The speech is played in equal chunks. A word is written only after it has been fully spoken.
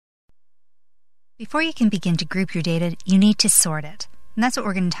Before you can begin to group your data, you need to sort it. And that's what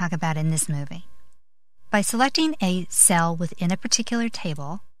we're going to talk about in this movie. By selecting a cell within a particular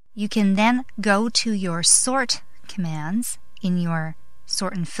table, you can then go to your sort commands in your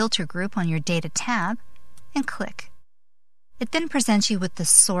Sort and Filter group on your Data tab and click. It then presents you with the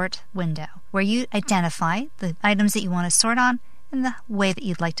Sort window, where you identify the items that you want to sort on and the way that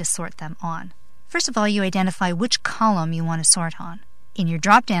you'd like to sort them on. First of all, you identify which column you want to sort on. In your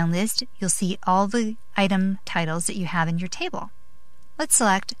drop-down list, you'll see all the item titles that you have in your table. Let's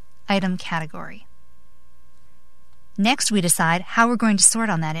select Item Category. Next, we decide how we're going to sort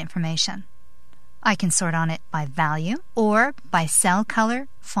on that information. I can sort on it by value, or by cell color,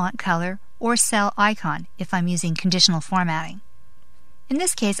 font color, or cell icon if I'm using conditional formatting. In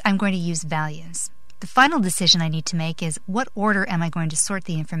this case, I'm going to use values. The final decision I need to make is what order am I going to sort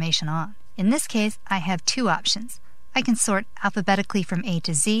the information on. In this case, I have two options. I can sort alphabetically from A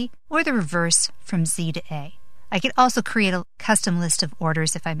to Z, or the reverse from Z to A. I could also create a custom list of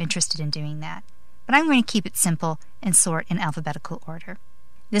orders if I'm interested in doing that, but I'm going to keep it simple and sort in alphabetical order.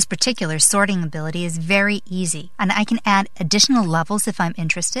 This particular sorting ability is very easy, and I can add additional levels if I'm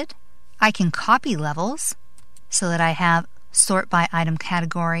interested. I can copy levels so that I have sort by item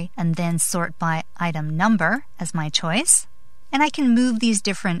category and then sort by item number as my choice. And I can move these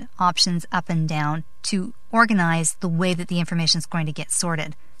different options up and down to organize the way that the information is going to get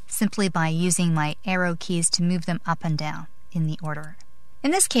sorted, simply by using my arrow keys to move them up and down in the order.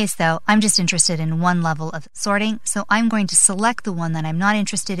 In this case, though, I'm just interested in one level of sorting, so I'm going to select the one that I'm not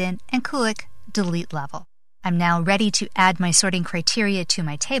interested in and click Delete Level. I'm now ready to add my sorting criteria to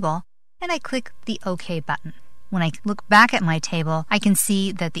my table, and I click the OK button. When I look back at my table, I can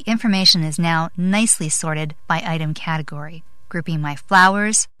see that the information is now nicely sorted by item category, grouping my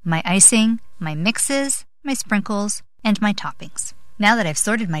flowers, my icing, my mixes, my sprinkles, and my toppings. Now that I've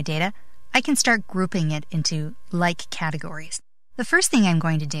sorted my data, I can start grouping it into like categories. The first thing I'm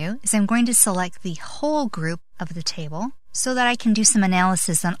going to do is I'm going to select the whole group of the table so that I can do some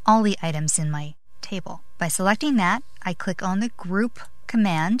analysis on all the items in my table. By selecting that, I click on the Group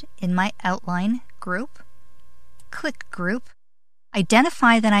command in my Outline group, click Group,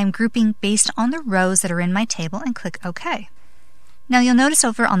 identify that I'm grouping based on the rows that are in my table, and click OK. Now you'll notice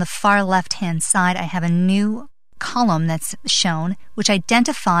over on the far left-hand side I have a new column that's shown, which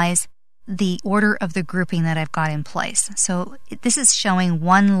identifies the order of the grouping that I've got in place. So this is showing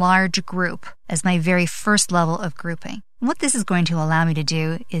one large group as my very first level of grouping. And what this is going to allow me to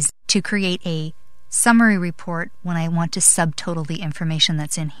do is to create a summary report when I want to subtotal the information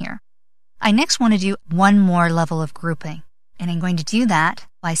that's in here. I next want to do one more level of grouping, and I'm going to do that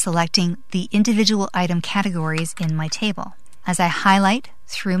by selecting the individual item categories in my table. As I highlight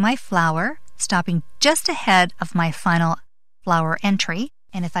through my flower, stopping just ahead of my final flower entry,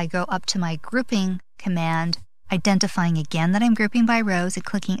 and if I go up to my grouping command, identifying again that I'm grouping by rows and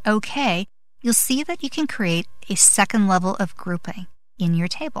clicking OK, you'll see that you can create a second level of grouping in your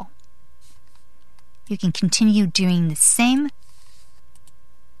table. You can continue doing the same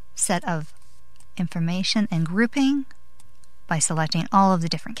set of information and grouping by selecting all of the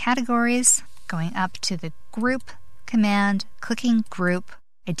different categories, going up to the group command, clicking Group,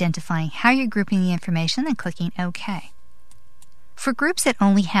 identifying how you're grouping the information, and clicking OK. For groups that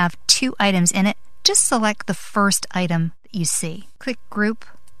only have two items in it, just select the first item that you see. Click Group,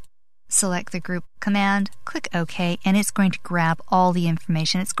 select the Group command, click OK, and it's going to grab all the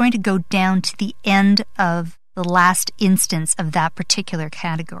information. It's going to go down to the end of the last instance of that particular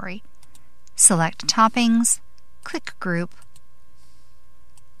category. Select Toppings, click Group,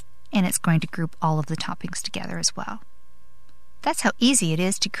 and it's going to group all of the toppings together as well. That's how easy it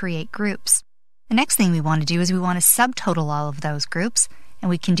is to create groups. The next thing we want to do is we want to subtotal all of those groups, and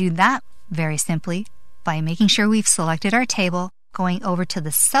we can do that very simply by making sure we've selected our table, going over to the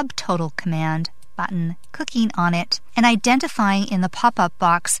Subtotal command button, clicking on it, and identifying in the pop-up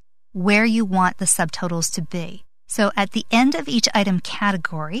box where you want the subtotals to be. So at the end of each item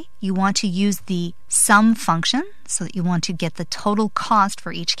category, you want to use the sum function so that you want to get the total cost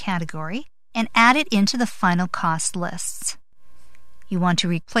for each category and add it into the final cost lists. You want to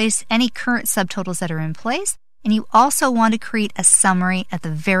replace any current subtotals that are in place, and you also want to create a summary at the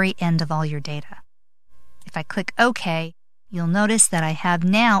very end of all your data. If I click OK, you'll notice that I have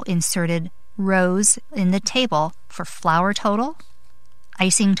now inserted rows in the table for flour total,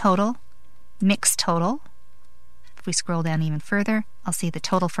 icing total, mix total. If we scroll down even further, I'll see the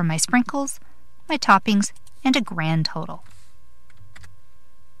total for my sprinkles, my toppings, and a grand total.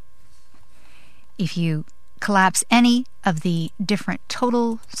 If you collapse any of the different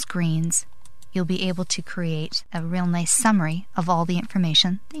total screens, you'll be able to create a real nice summary of all the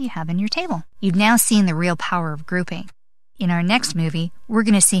information that you have in your table. You've now seen the real power of grouping. In our next movie, we're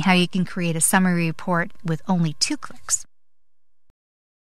going to see how you can create a summary report with only 2 clicks.